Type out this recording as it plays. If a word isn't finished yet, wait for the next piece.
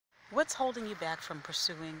What's holding you back from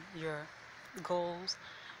pursuing your goals,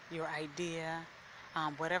 your idea,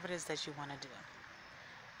 whatever it is that you want to do?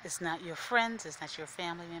 It's not your friends, it's not your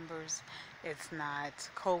family members, it's not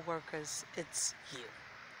co-workers, it's you.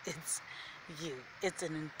 It's you. It's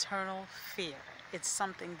an internal fear. It's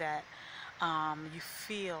something that you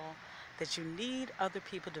feel that you need other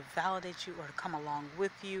people to validate you or to come along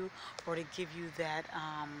with you or to give you that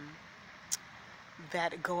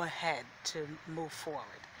go ahead to move forward.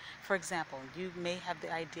 For example, you may have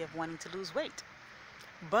the idea of wanting to lose weight,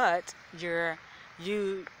 but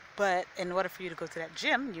you but in order for you to go to that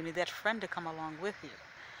gym, you need that friend to come along with you.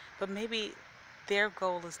 But maybe their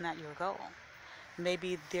goal is not your goal.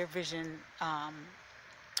 Maybe their vision,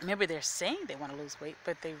 maybe they're saying they want to lose weight,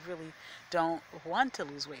 but they really don't want to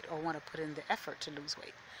lose weight or want to put in the effort to lose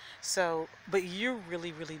weight. So, but you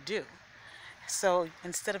really, really do. So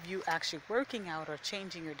instead of you actually working out or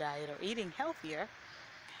changing your diet or eating healthier,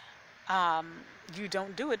 um, you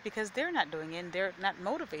don't do it because they're not doing it and they're not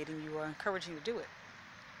motivating you or encouraging you to do it.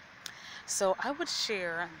 So I would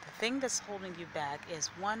share the thing that's holding you back is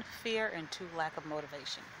one, fear, and two, lack of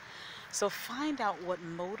motivation. So find out what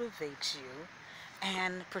motivates you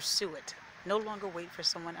and pursue it. No longer wait for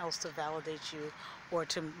someone else to validate you or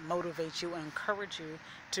to motivate you and encourage you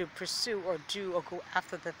to pursue or do or go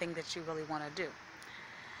after the thing that you really want to do.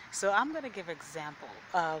 So I'm going to give an example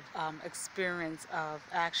of experience of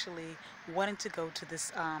actually wanting to go to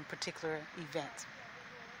this particular event.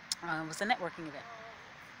 It was a networking event.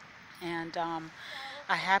 And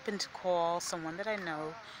I happened to call someone that I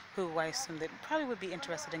know who I assumed that probably would be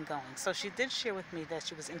interested in going. So she did share with me that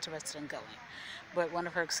she was interested in going. But one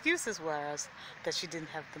of her excuses was that she didn't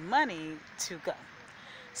have the money to go.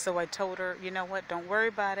 So I told her, you know what, don't worry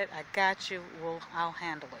about it. I got you. I'll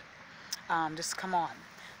handle it. Just come on.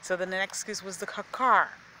 So then the next excuse was her car.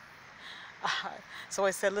 So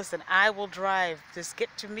I said, listen, I will drive. Just get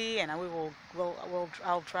to me and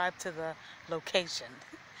I'll drive to the location.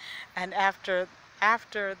 And after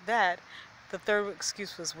that, the third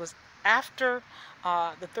excuse was after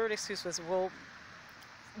the third excuse was, well,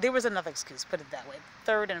 there was another excuse, put it that way,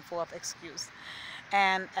 third and fourth excuse.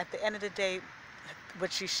 And at the end of the day,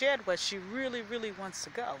 what she shared was she really, really wants to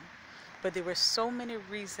go. But there were so many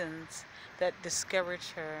reasons that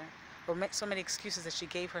discouraged her, or so many excuses that she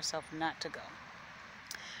gave herself not to go.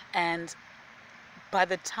 And by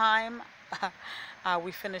the time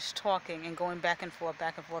we finished talking and going back and forth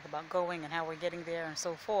about going and how we're getting there and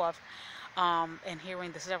so forth, and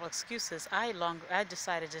hearing the several excuses, I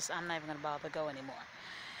decided I'm not even going to bother to go anymore.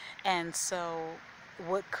 And so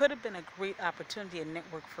what could have been a great opportunity and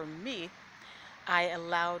network for me, I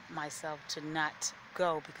allowed myself to not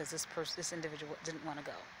go because this individual didn't want to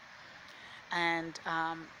go. And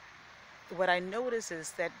what I noticed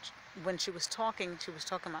is that when she was talking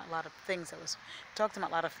about a lot of things talking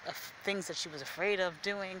about a lot of things that she was afraid of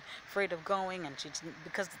doing, afraid of going, and she didn't,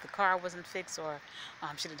 because the car wasn't fixed, or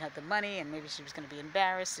she didn't have the money, and maybe she was going to be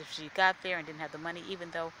embarrassed if she got there and didn't have the money,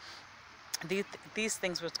 even though these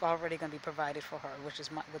things was already going to be provided for her, which was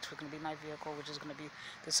going to be my vehicle, which is going to be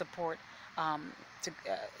the support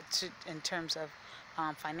in terms of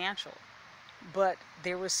financial. But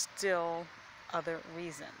there was still other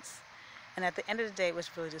reasons. And at the end of the day, it was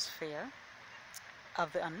really just fear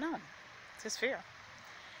of the unknown. Just fear.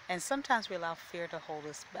 And sometimes we allow fear to hold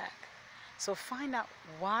us back. So find out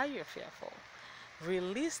why you're fearful.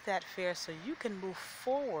 Release that fear so you can move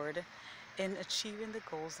forward in achieving the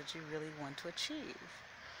goals that you really want to achieve.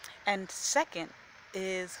 And second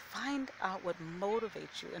is find out what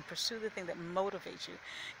motivates you and pursue the thing that motivates you.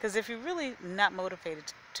 Because if you're really not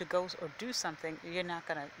motivated to go or do something, you're not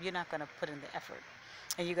gonna put in the effort.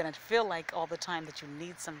 And you're going to feel like all the time that you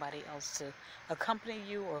need somebody else to accompany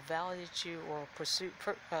you or validate you or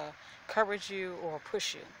encourage you or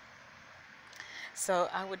push you. So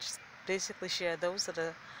I would just basically share those are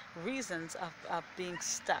the reasons of being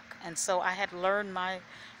stuck. And so I had learned my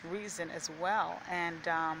reason as well, and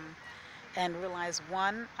realized,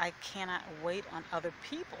 one, I cannot wait on other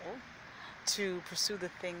people to pursue the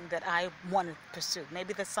thing that I want to pursue.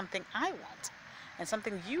 Maybe that's something I want. And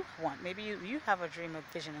something you want. Maybe you have a dream, a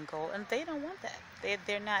vision, and goal, and they don't want that.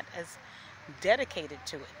 They're not as dedicated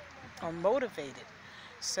to it or motivated.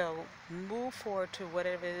 So move forward to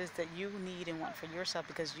whatever it is that you need and want for yourself,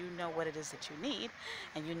 because you know what it is that you need,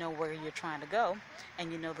 and you know where you're trying to go,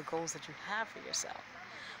 and you know the goals that you have for yourself.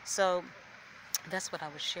 So that's what I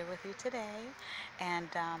would share with you today. And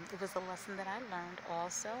it was a lesson that I learned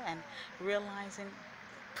also, and realizing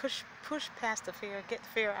push past the fear, get the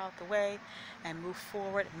fear out the way, and move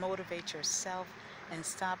forward. Motivate yourself and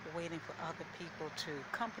stop waiting for other people to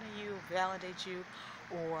accompany you, validate you,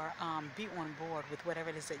 or be on board with whatever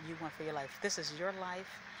it is that you want for your life. This is your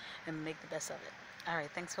life, and make the best of it. All right,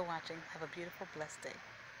 thanks for watching. Have a beautiful, blessed day.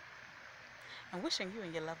 And wishing you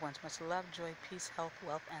and your loved ones much love, joy, peace, health,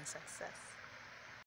 wealth, and success.